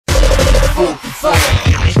spoke before.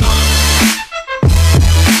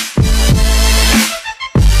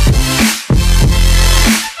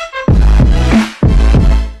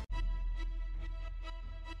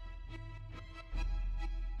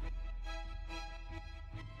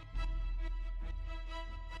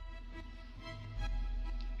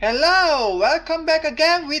 Hello, welcome back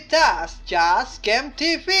again with us, Just Game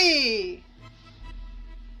TV.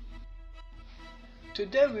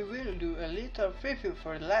 Today we will do a little preview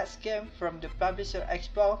for the last game from the publisher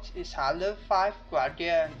Xbox is Halo 5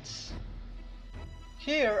 Guardians.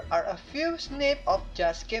 Here are a few snips of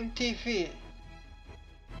Just Game TV.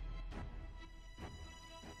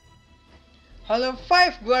 Halo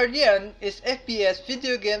 5 Guardian is a FPS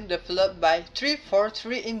video game developed by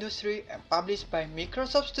 343 Industries and published by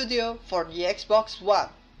Microsoft Studio for the Xbox One.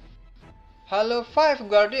 Halo 5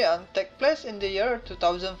 Guardian takes place in the year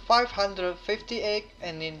 2558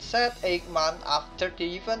 and is set 8 months after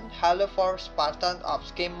the event Halo 4 Spartan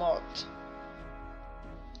Ops game mode.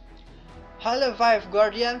 Halo 5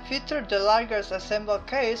 Guardian featured the largest assembled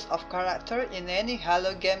cast of characters in any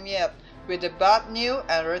Halo game yet, with both new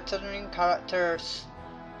and returning characters.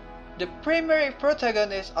 The primary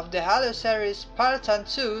protagonist of the Halo series, Spartan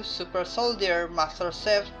 2 Super Soldier Master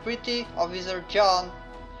Chief Petty Officer John,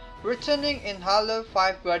 returning in Halo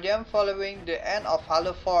 5 Guardian following the end of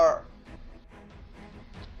Halo 4.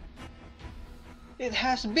 It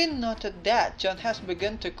has been noted that John has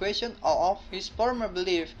begun to question all of his former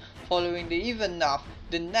beliefs following the event of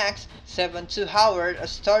the next 72-hour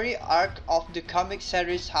story arc of the comic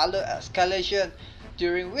series Halo Escalation,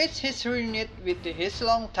 during which he's reunited with his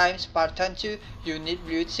longtime Spartan 2 unit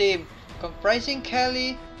Blue Team, comprising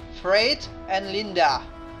Kelly, Freight, and Linda.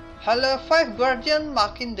 Halo 5 Guardian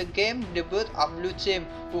marking the game debut of Blue Team,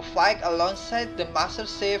 who fight alongside the Master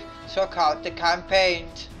Chief throughout the campaign.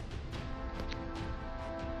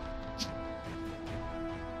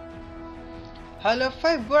 Halo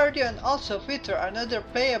 5 Guardian also features another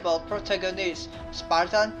playable protagonist,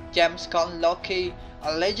 Spartan James Conn Loki,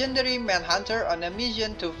 a legendary manhunter on a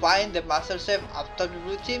mission to find the Master Chief after the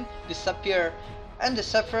Blue Team disappear and the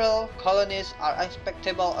several colonies are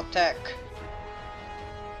unexpectable attack.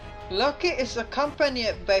 Loki is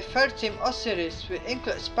accompanied by Fire Team Osiris, which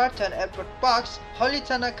includes Spartan Edward Parks, Holly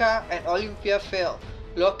Tanaka, and Olympia Phil.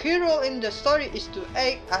 Loki's role in the story is to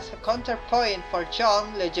act as a counterpoint for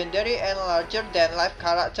John's legendary and larger-than-life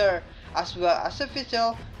character, as well as a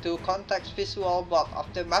visual to context visual both of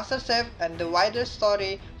the Master Chief and the wider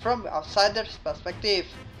story from the outsider's perspective.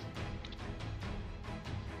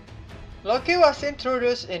 Loki was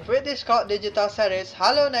introduced in British Code Digital series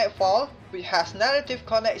Halo Nightfall, which has narrative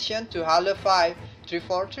connection to Halo 5.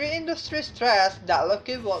 343 Industries stressed that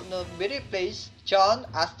Loki would not be replaced John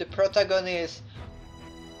as the protagonist.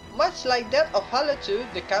 Much like that of Halo 2,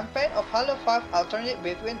 the campaign of Halo 5 alternates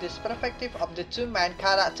between the perspective of the two main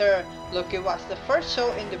characters. Loki was the first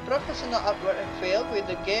shown in the professional artwork unveiled with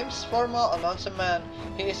the game's formal announcement.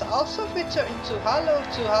 He is also featured into Halo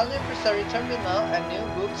 2 Anniversary Terminal and new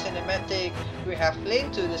book cinematic. We have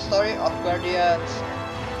linked to the story of Guardians.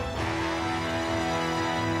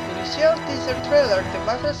 Initial teaser trailer, the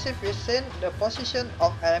Master Chief is seen the position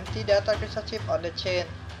of an empty data crystal chip on the chain,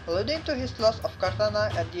 alluding to his loss of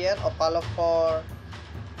Cortana at the end of Halo 4.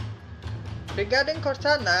 Regarding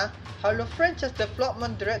Cortana, Halo franchise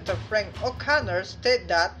development director Frank O'Connor stated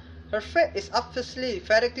that her fate is obviously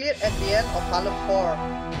very clear at the end of Halo 4.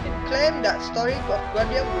 He claimed that story of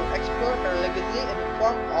Guardian will explore her legacy in the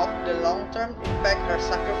form of the long-term impact her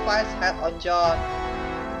sacrifice had on John.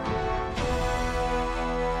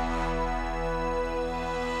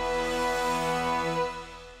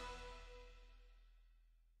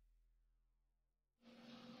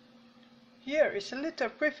 Here is a little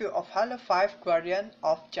preview of Halo 5 Guardian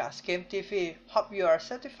of Just Game TV. Hope you are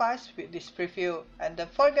satisfied with this preview and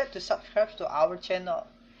don't forget to subscribe to our channel.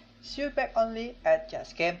 See you back only at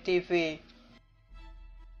Just Game TV.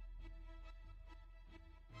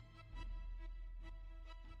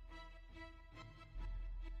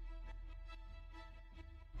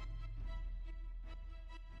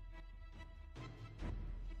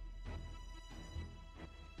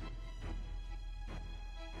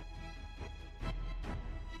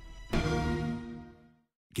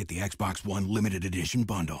 Get the Xbox One Limited Edition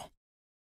bundle.